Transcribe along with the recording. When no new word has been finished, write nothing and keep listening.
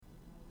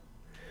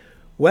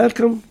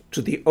Welcome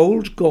to the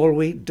Old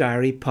Galway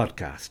Diary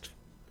podcast.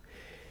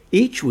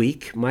 Each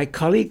week, my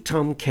colleague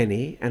Tom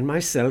Kenny and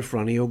myself,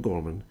 Ronnie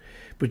O'Gorman,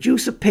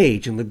 produce a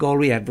page in the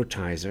Galway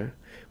Advertiser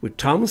with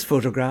Tom's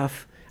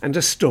photograph and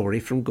a story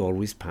from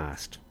Galway's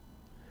past.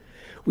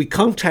 We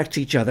contact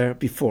each other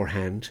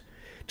beforehand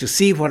to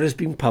see what has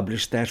been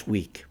published that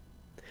week,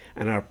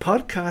 and our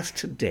podcast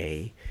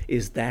today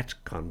is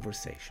that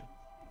conversation.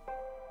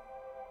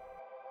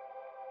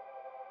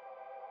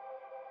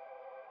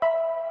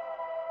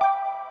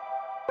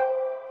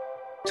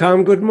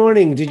 Tom, good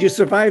morning. Did you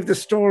survive the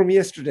storm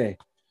yesterday?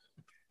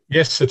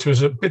 Yes, it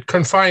was a bit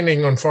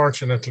confining,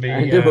 unfortunately,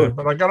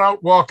 but I got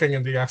out walking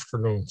in the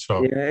afternoon.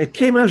 So yeah, it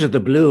came out of the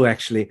blue,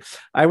 actually.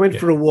 I went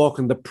for a walk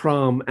on the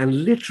prom,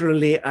 and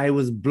literally I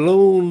was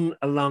blown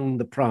along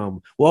the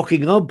prom.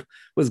 Walking up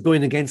was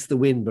going against the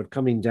wind, but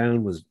coming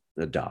down was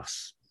a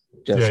DOS.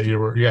 You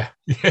were. Yeah.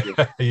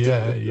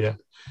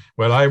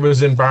 Well, I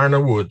was in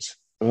Barna Woods.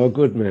 Oh,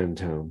 good man,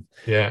 Tom.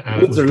 Yeah,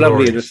 and woods are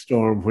lovely in a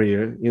storm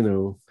where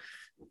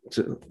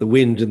the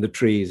wind and the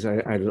trees.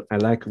 I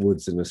like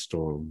woods in a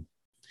storm.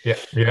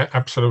 Yeah,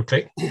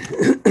 absolutely.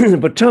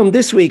 But Tom,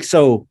 this week,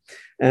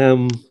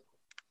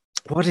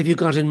 what have you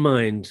got in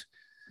mind?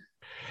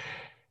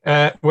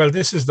 Well,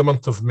 this is the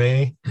month of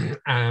May,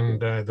 and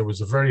there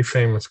was a very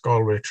famous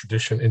Galway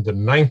tradition in the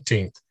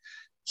 19th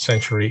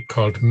century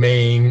called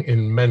Maying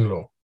in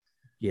Menlo.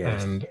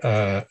 Yes. And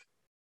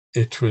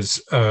it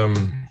was a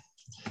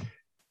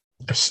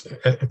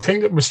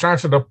thing that was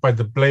started up by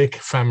the Blake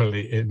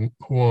family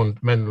who owned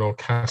Menlo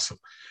Castle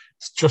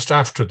just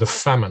after the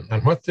famine.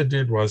 And what they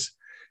did was,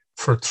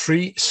 for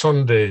 3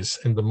 Sundays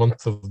in the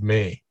month of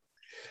May,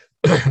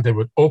 they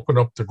would open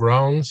up the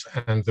grounds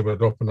and they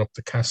would open up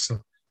the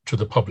castle to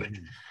the public.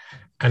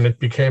 And it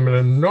became an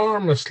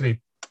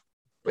enormously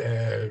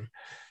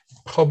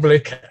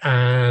public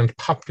and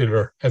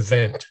popular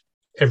event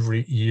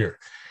every year.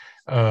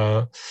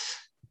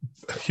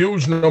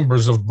 Huge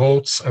numbers of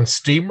boats and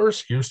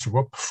steamers used to go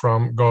up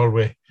from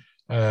Galway.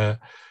 There's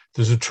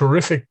a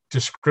terrific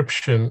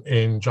description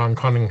in John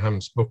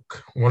Cunningham's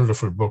book,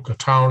 wonderful book, A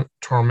Town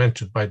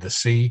Tormented by the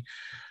Sea,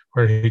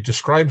 where he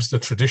describes the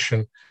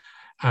tradition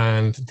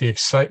and the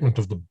excitement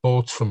of the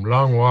boats from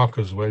Long Walk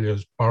as well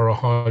as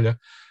Barahalla,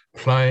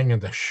 plying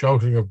and the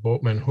shouting of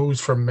boatmen, who's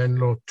from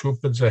Menlo,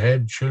 2pence a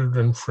head,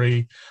 children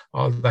free,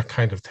 all that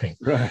kind of thing.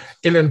 Right.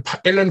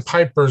 Uilleann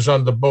pipers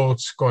on the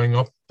boats going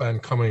up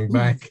and coming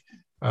back.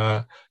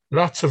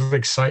 Lots of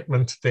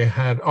excitement. They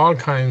had all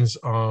kinds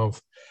of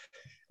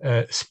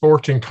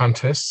sporting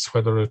contests,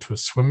 whether it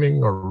was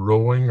swimming or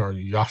rowing or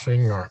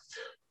yachting or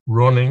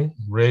running,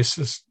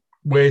 races,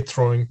 weight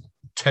throwing,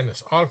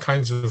 tennis, all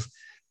kinds of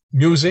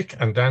music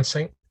and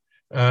dancing,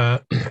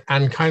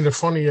 and kind of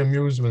funny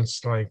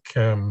amusements like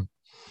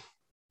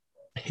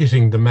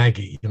hitting the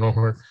Maggie,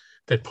 where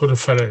they'd put a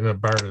fella in a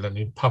barrel and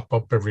he'd pop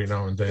up every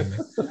now and then.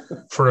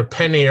 For a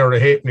penny or a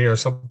halfpenny or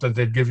something,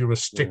 they'd give you a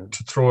stick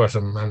to throw at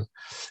him, and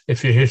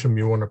if you hit him,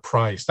 you won a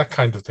prize, that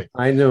kind of thing.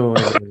 I know.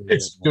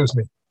 Excuse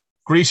me.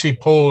 Greasy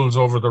poles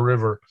over the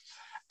river.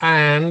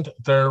 And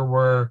there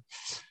were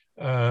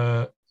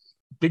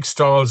big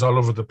stalls all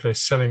over the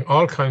place selling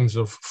all kinds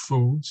of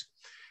foods.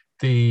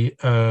 The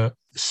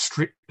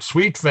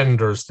sweet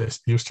vendors, they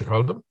used to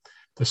call them,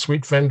 the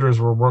sweet vendors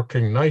were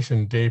working night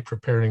and day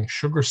preparing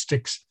sugar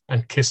sticks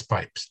and kiss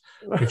pipes,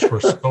 which were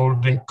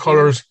sold in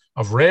colours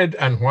of red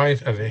and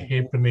white at a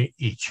halfpenny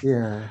each.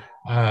 Yeah.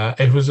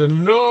 It was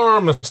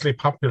enormously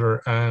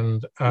popular,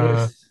 and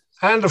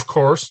of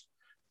course,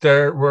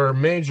 there were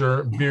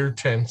major beer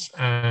tents,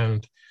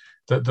 and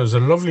there's a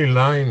lovely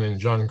line in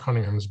John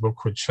Cunningham's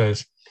book which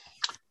says,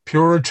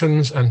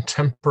 Puritans and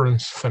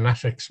temperance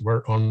fanatics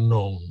were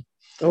unknown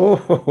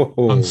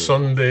on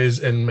Sundays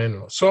in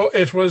Menlo. So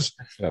it was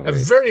a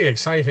very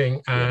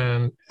exciting,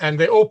 and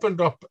they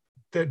opened up,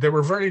 they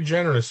were very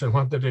generous in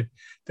what they did.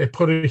 They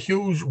put a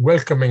huge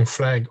welcoming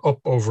flag up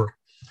over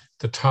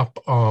the top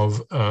of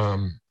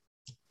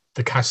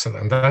the castle,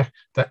 and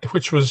that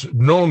which was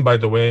known, by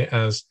the way,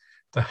 as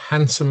the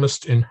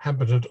handsomest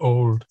inhabited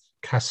old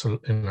castle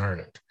in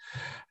Ireland.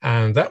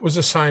 And that was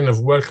a sign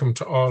of welcome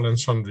to all and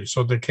sundry.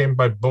 So they came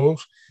by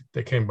boat,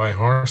 they came by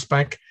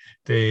horseback,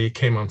 they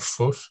came on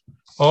foot.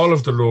 All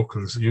of the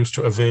locals used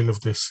to avail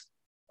of this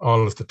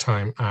all of the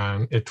time.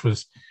 And it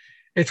was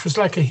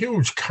like a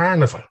huge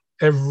carnival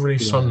every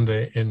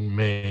Sunday in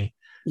May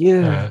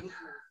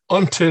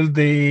until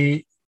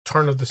the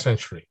turn of the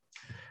century.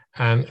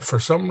 And for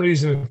some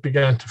reason, it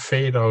began to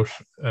fade out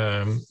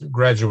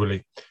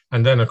gradually.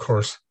 And then, of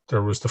course,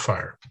 there was the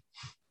fire.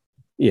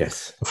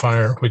 Yes. The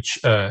fire which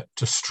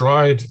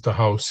destroyed the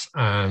house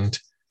and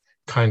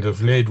kind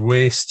of laid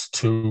waste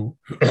to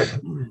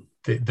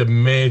the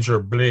major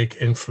Blake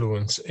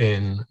influence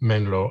in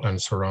Menlo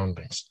and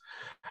surroundings.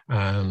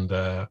 And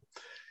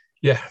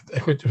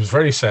it was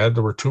very sad.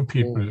 There were 2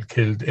 people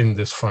killed in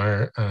this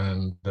fire,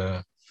 and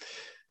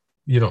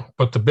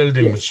but the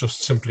building was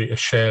just simply a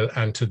shell,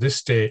 and to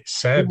this day,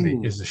 sadly,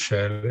 is a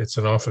shell. It's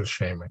an awful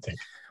shame, I think.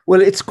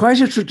 Well, it's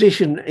quite a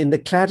tradition in the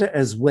Claddagh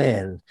as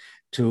well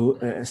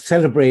to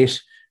celebrate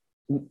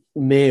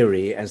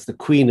Mary as the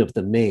Queen of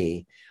the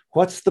May.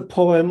 What's the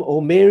poem?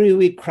 "O Mary,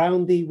 we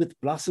crown thee with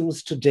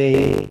blossoms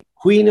today,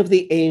 Queen of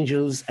the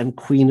Angels and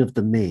Queen of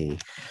the May."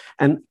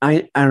 And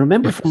I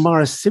remember from Yes,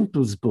 Morris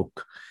Simple's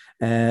book,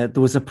 there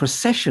was a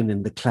procession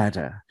in the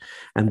Claddagh,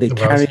 and they it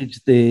was. carried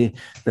the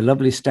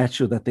lovely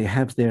statue that they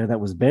have there that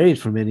was buried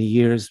for many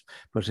years,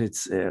 but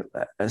it's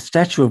a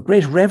statue of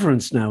great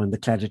reverence now in the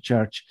Claddagh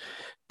Church.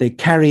 They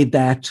carried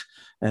that,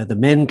 the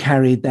men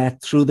carried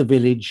that through the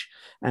village,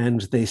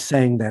 and they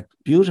sang that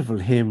beautiful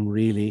hymn,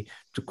 really,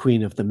 to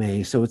Queen of the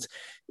May. So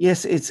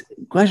yes, it's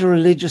quite a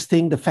religious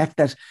thing. The fact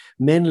that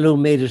Menlo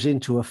made it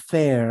into a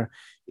fair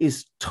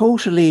is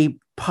totally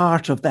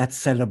part of that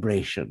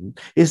celebration,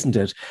 isn't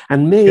it?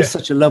 And May is Yeah.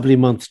 such a lovely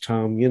month,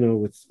 Tom,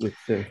 with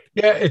the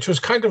Yeah, it was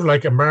kind of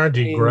like a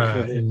Mardi for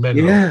Gras the, in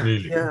Menlo, yeah,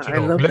 really. yeah, I You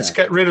know, love let's that.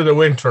 get rid of the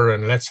winter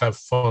and let's have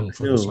fun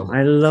for the No, summer.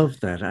 I love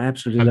that. I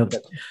absolutely And love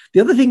that.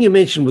 The other thing you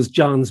mentioned was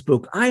John's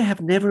book. I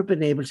have never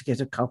been able to get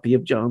a copy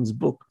of John's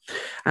book.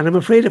 And I'm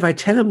afraid if I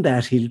tell him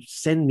that, he'll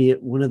send me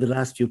one of the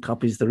last few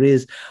copies there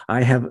is.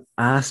 I have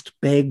asked,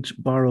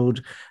 begged,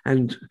 borrowed,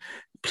 and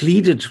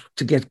pleaded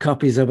to get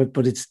copies of it,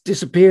 but it's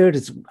disappeared.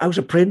 It's out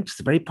of print. It's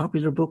a very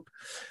popular book.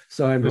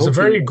 So I'm there's a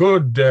hoping. very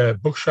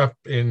good bookshop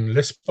in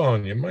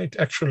Lisbon. You might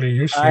actually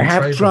I usefully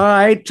have try them.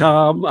 tried,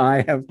 Tom.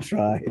 I have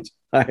tried.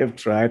 I have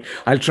tried.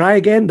 I'll try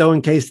again, though,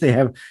 in case they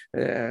have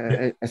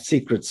Yeah. a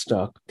secret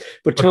stock.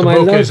 But But the Tom, I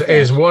book love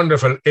is that.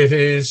 wonderful.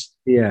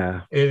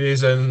 Yeah. It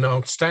is an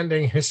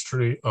outstanding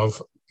history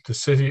of the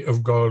city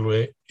of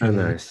Galway Oh, in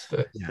nice.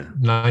 the Yeah.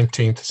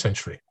 19th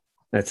century.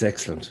 That's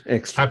excellent.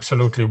 Excellent.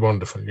 Absolutely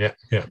wonderful. Yeah,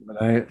 yeah.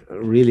 But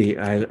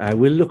I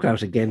will look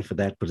out again for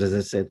that. But as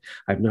I said,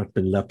 I've not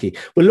been lucky.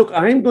 Well, look,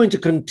 I'm going to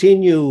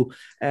continue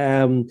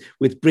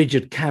with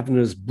Bridget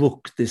Kavanagh's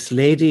book. This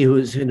lady who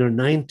is in her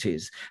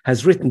 90s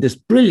has written this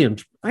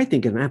brilliant, I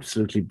think an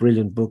absolutely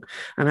brilliant book,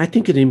 and I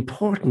think an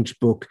important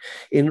book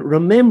in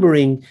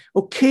remembering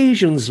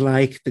occasions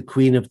like the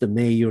Queen of the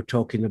May you're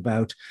talking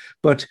about,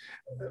 but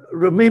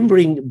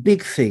remembering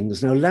big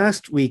things. Now,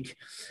 last week,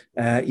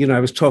 I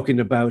was talking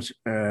about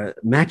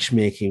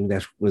matchmaking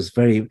that was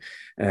very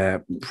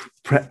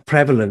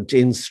prevalent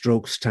in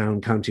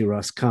Strokestown, County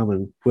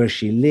Roscommon, where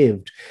she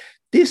lived.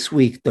 This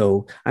week,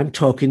 though, I'm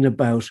talking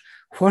about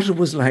what it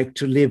was like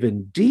to live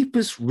in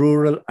deepest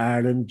rural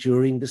Ireland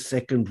during the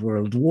Second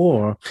World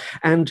War.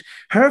 And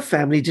her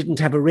family didn't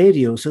have a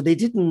radio, so they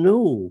didn't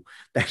know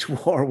that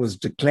war was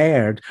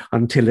declared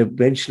until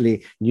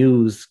eventually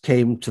news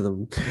came to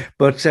them.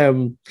 But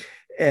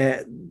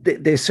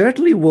they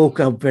certainly woke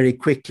up very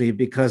quickly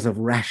because of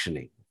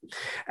rationing.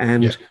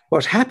 And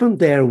what happened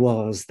there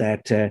was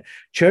that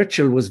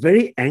Churchill was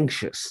very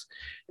anxious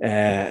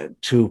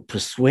to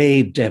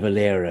persuade De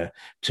Valera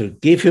to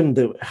give him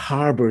the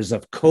harbours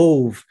of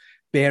Cove,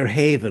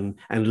 Bearhaven,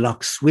 and Lough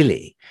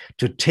Swilly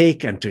to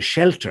take and to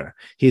shelter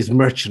his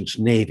merchant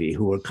navy,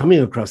 who were coming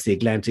across the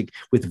Atlantic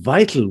with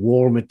vital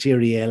war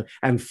materiel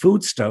and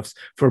foodstuffs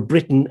for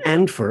Britain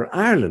and for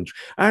Ireland.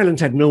 Ireland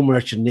had no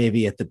merchant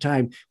navy at the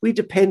time. We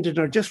depended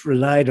or just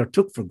relied or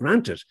took for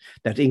granted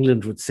that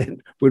England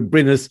would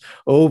bring us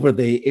over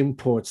the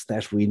imports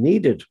that we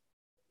needed.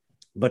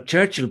 But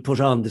Churchill put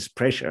on this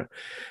pressure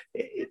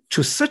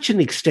to such an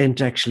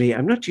extent, actually,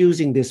 I'm not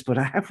using this, but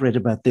I have read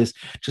about this,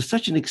 to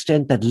such an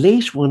extent that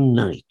late one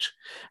night,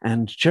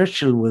 and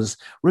Churchill was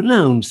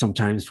renowned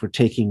sometimes for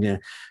taking a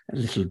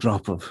little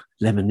drop of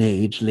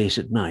lemonade late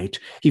at night,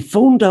 he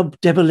phoned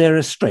up De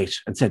Valera straight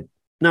and said,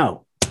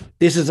 "Now,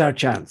 this is our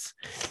chance.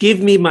 Give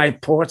me my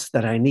ports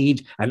that I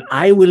need, and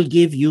I will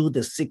give you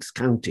the 6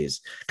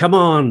 counties. Come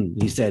on,"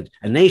 he said,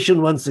 "a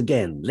nation once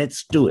again.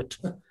 Let's do it."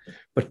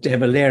 But De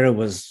Valera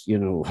was,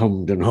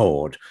 hummed and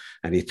hawed.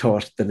 And he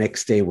thought the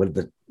next day, well,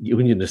 the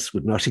Unionists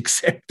would not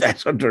accept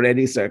that under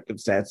any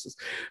circumstances.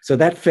 So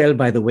that fell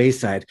by the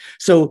wayside.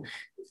 So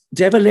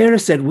De Valera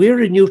said,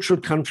 we're a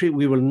neutral country.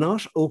 We will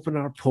not open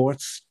our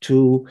ports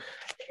to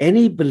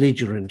any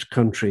belligerent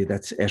country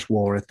that's at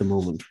war at the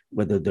moment,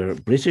 whether they're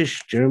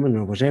British, German,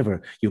 or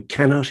whatever. You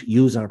cannot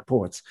use our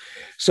ports.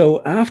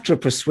 So after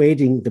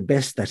persuading the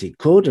best that he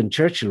could, and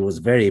Churchill was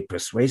a very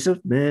persuasive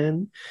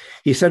man,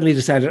 he suddenly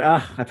decided,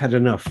 I've had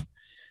enough.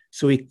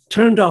 So he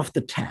turned off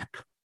the tap.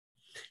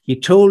 He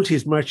told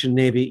his merchant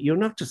navy, you're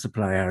not to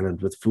supply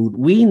Ireland with food.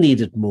 We need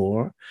it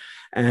more.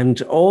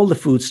 And all the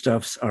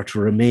foodstuffs are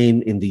to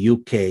remain in the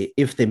UK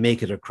if they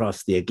make it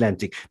across the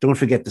Atlantic. Don't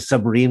forget the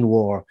submarine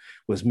war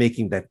was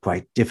making that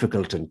quite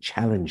difficult and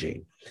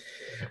challenging.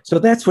 So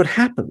that's what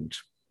happened.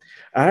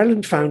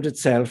 Ireland found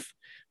itself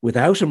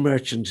without a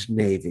merchant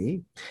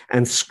navy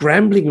and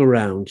scrambling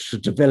around to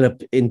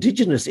develop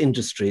indigenous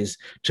industries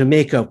to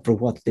make up for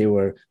what they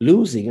were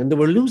losing. And they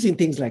were losing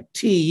things like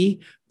tea,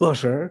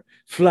 butter,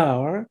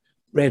 flour,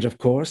 bread, of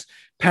course,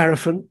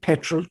 paraffin,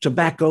 petrol,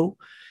 tobacco,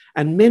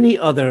 and many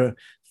other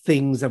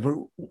things that were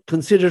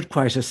considered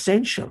quite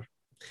essential.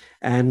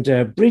 And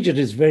Bridget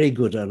is very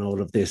good on all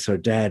of this, her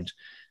dad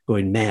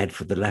going mad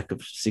for the lack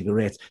of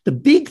cigarettes. The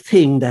big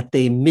thing that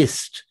they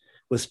missed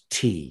was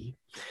tea.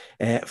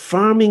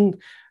 Farming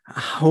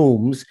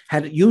homes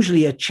had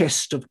usually a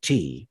chest of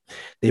tea.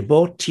 They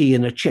bought tea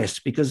in a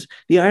chest because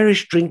the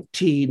Irish drink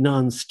tea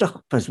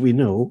non-stop, as we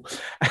know.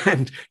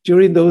 And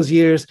during those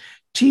years,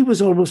 tea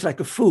was almost like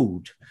a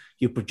food.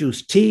 You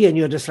produced tea and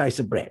you had a slice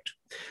of bread.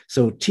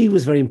 So tea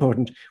was very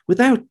important.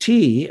 Without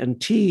tea, and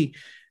tea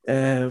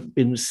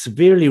been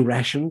severely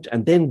rationed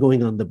and then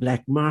going on the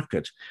black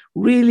market,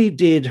 really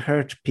did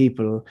hurt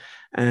people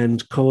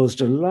and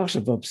caused a lot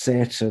of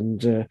upset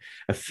and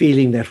a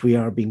feeling that we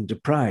are being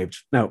deprived.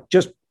 Now,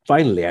 just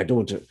finally, I don't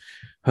want to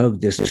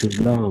hug this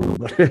too long,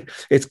 but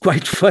it's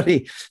quite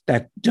funny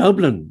that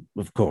Dublin,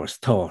 of course,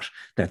 thought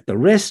that the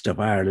rest of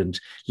Ireland,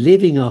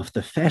 living off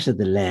the fat of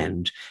the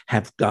land,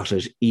 have got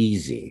it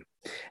easy.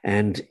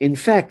 And in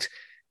fact,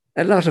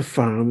 a lot of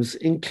farms,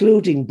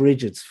 including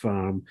Bridget's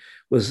farm,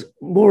 was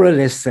more or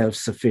less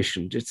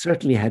self-sufficient. It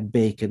certainly had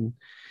bacon.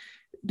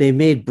 They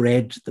made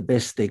bread the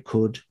best they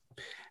could,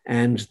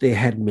 and they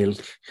had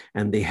milk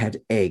and they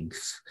had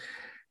eggs.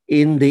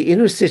 In the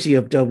inner city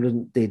of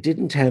Dublin, they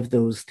didn't have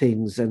those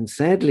things. And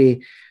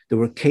sadly, there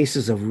were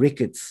cases of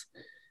rickets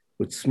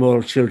with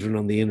small children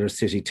on the inner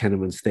city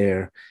tenements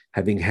there,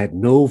 having had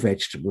no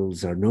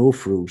vegetables or no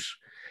fruit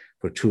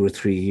for 2 or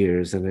 3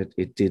 years. And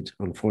it did,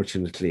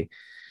 unfortunately,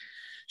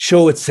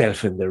 show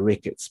itself in the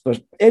rickets.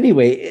 But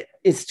anyway,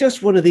 it's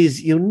just one of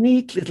these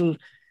unique little,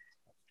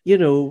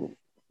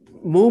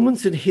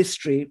 moments in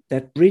history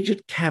that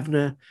Bridget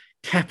Kavanagh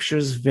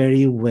captures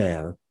very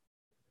well.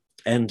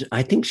 And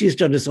I think she's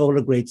done us all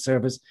a great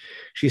service.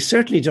 She's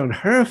certainly done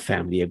her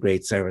family a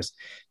great service.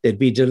 They'd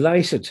be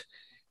delighted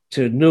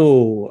to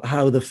know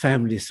how the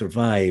family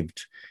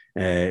survived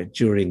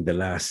during the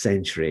last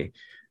century.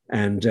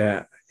 And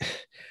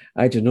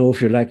I don't know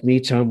if you're like me,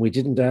 Tom, we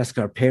didn't ask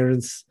our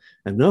parents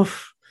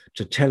enough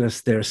to tell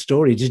us their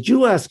story. Did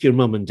you ask your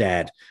mum and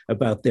dad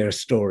about their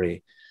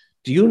story?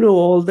 Do you know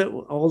all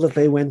that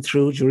they went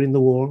through during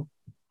the war?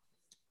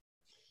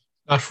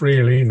 Not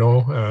really,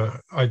 no.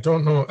 I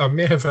don't know. I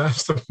may have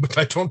asked them, but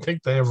I don't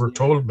think they ever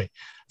told me,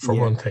 for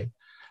one thing.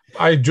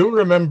 I do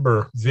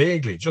remember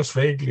just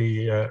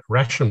vaguely,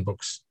 ration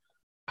books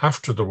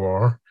after the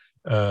war.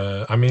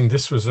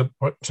 This was up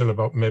till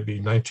about maybe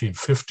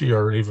 1950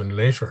 or even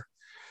later.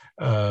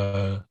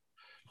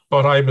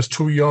 But I was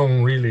too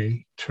young,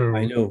 really,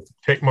 to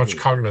take much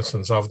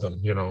cognizance of them,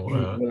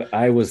 Well,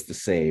 I was the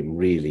same,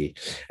 really.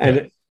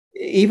 And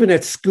even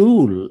at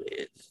school,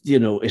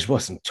 it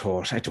wasn't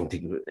taught. I don't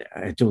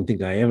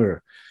think I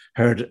ever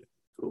heard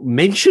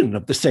mention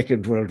of the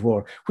Second World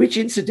War, which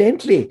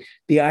incidentally,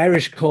 the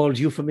Irish called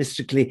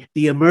euphemistically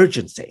the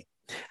emergency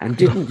and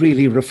didn't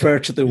really refer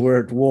to the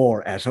word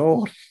war at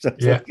all. But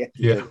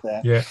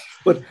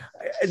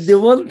the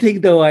one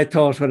thing, though, I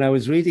thought when I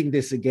was reading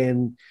this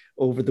again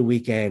over the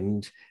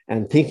weekend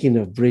and thinking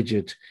of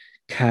Bridget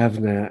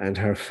Kavanagh and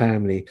her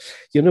family,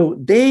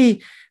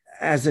 they,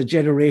 as a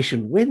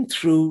generation, went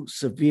through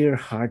severe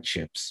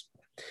hardships,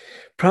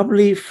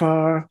 probably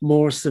far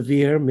more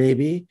severe,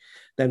 maybe,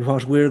 than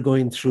what we're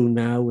going through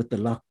now with the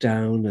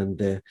lockdown and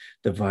the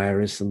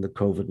virus and the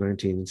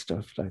COVID-19 and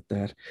stuff like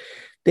that.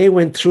 They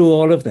went through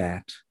all of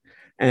that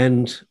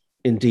and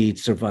indeed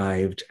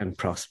survived and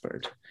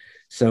prospered.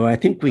 So I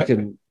think we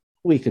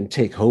can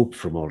take hope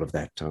from all of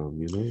that, Tom,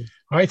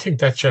 I think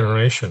that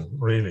generation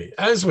really,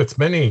 as with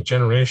many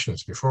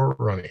generations before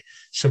Ronnie,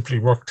 simply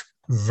worked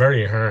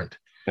very hard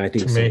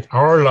to make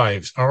our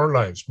lives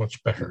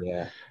much better.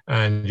 Yeah.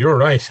 And you're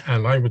right.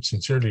 And I would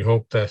sincerely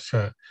hope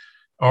that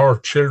our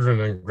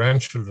children and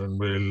grandchildren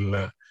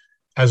will,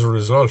 as a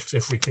result,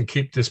 if we can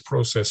keep this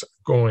process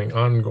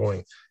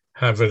ongoing,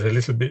 have it a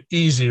little bit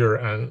easier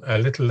and a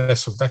little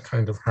less of that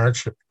kind of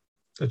hardship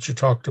that you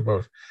talked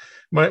about.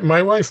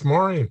 My wife,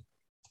 Maureen,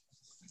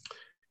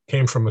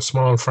 came from a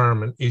small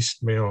farm in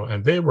East Mayo,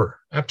 and they were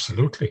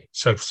absolutely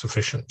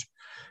self-sufficient.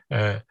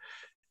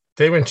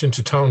 They went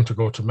into town to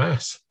go to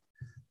Mass.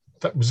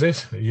 That was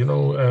it.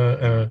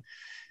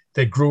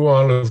 They grew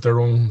all of their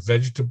own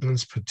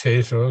vegetables,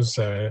 potatoes.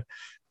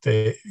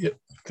 They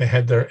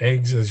had their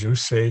eggs, as you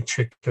say,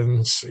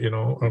 chickens,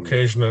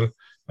 occasional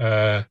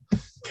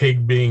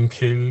pig being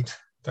killed,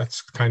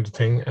 that's kind of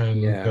thing.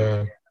 And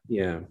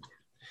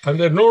and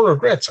they had no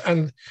regrets.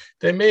 And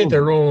they made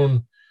their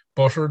own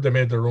butter, they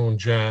made their own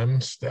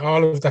jams,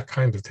 all of that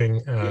kind of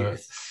thing. And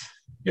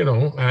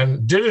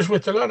did it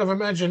with a lot of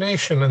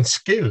imagination and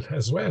skill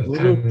as well.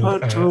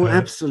 Tom,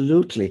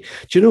 absolutely.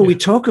 Do we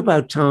talk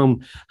about,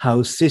 Tom,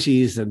 how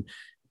cities and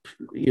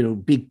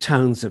big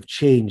towns have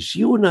changed.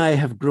 You and I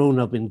have grown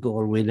up in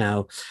Galway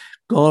now.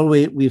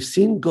 We've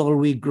seen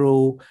Galway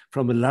grow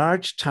from a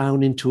large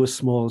town into a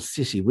small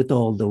city with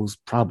all those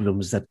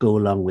problems that go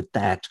along with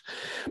that.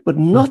 But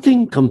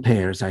nothing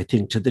compares, I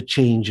think, to the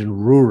change in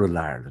rural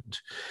Ireland.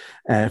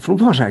 From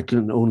what I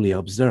can only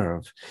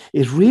observe,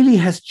 it really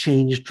has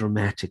changed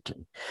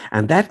dramatically.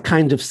 And that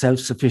kind of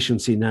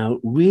self-sufficiency now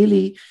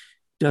really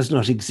does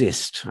not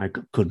exist. I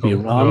could be Oh,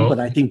 wrong, no. but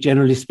I think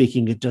generally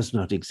speaking, it does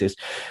not exist.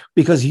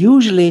 Because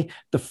usually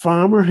the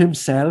farmer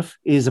himself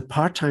is a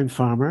part-time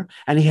farmer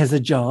and he has a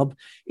job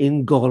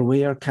in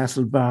Galway or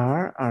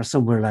Castlebar or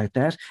somewhere like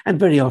that. And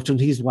very often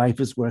his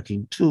wife is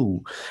working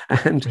too.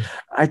 And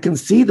I can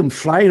see them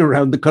flying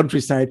around the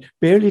countryside,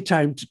 barely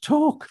time to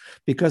talk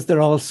because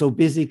they're all so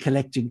busy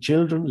collecting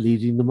children,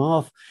 leading them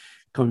off,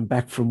 coming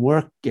back from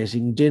work,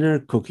 getting dinner,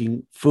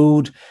 cooking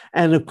food,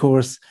 and of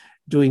course,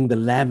 doing the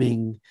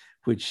lambing,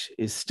 which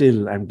is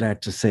still, I'm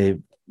glad to say,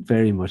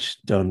 very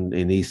much done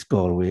in East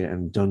Galway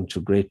and done to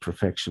great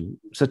perfection.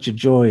 Such a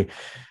joy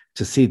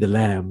to see the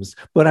lambs.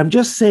 But I'm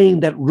just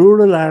saying that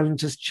rural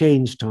Ireland has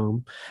changed,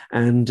 Tom,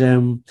 and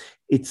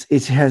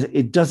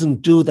it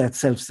doesn't do that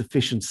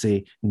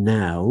self-sufficiency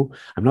now.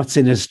 I'm not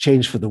saying it's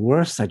changed for the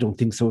worse. I don't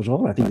think so at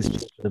all. I think it's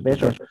just for the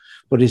better.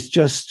 But it's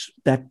just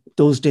that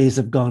those days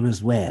have gone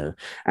as well.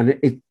 And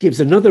it gives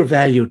another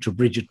value to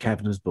Bridget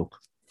Kavanagh's book.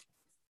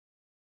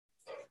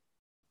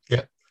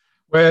 Yeah.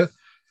 Well,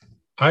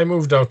 I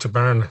moved out to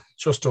Barna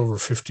just over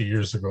 50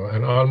 years ago,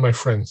 and all my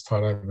friends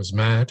thought I was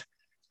mad.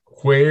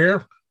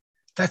 Where?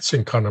 That's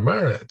in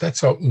Connemara.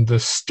 That's out in the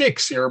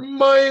sticks. You're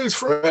miles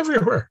from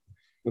everywhere.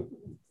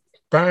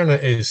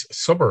 Barna is a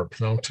suburb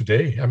now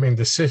today. I mean,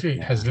 the city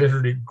has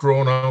literally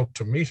grown out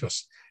to meet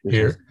us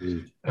here.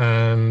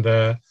 And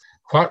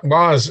what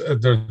was,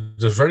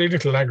 there's very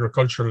little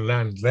agricultural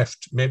land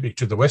left, maybe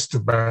to the west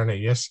of Barna,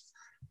 yes,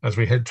 as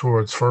we head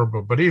towards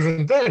Furbo. But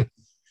even then,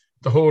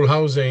 the whole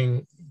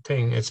housing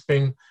thing, it's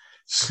been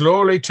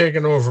slowly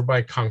taken over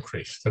by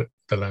concrete,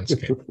 the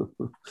landscape.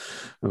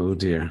 Oh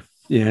dear.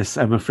 Yes,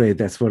 I'm afraid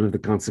that's one of the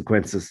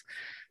consequences.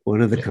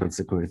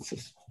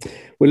 Consequences.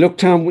 Well, look,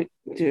 Tom,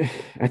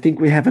 I think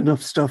we have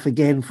enough stuff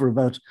again for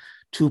about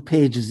 2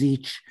 pages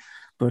each,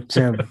 but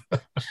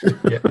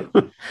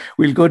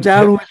we'll go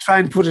down, we'll try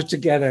and put it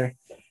together.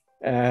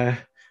 And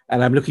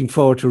I'm looking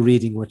forward to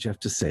reading what you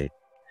have to say.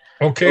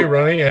 Okay,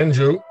 Ronnie, and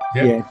you.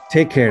 Yeah,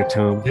 take care,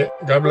 Tom. Yeah,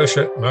 God bless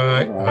you.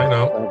 Bye. Bye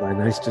now. Bye-bye.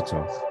 Nice to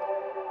talk.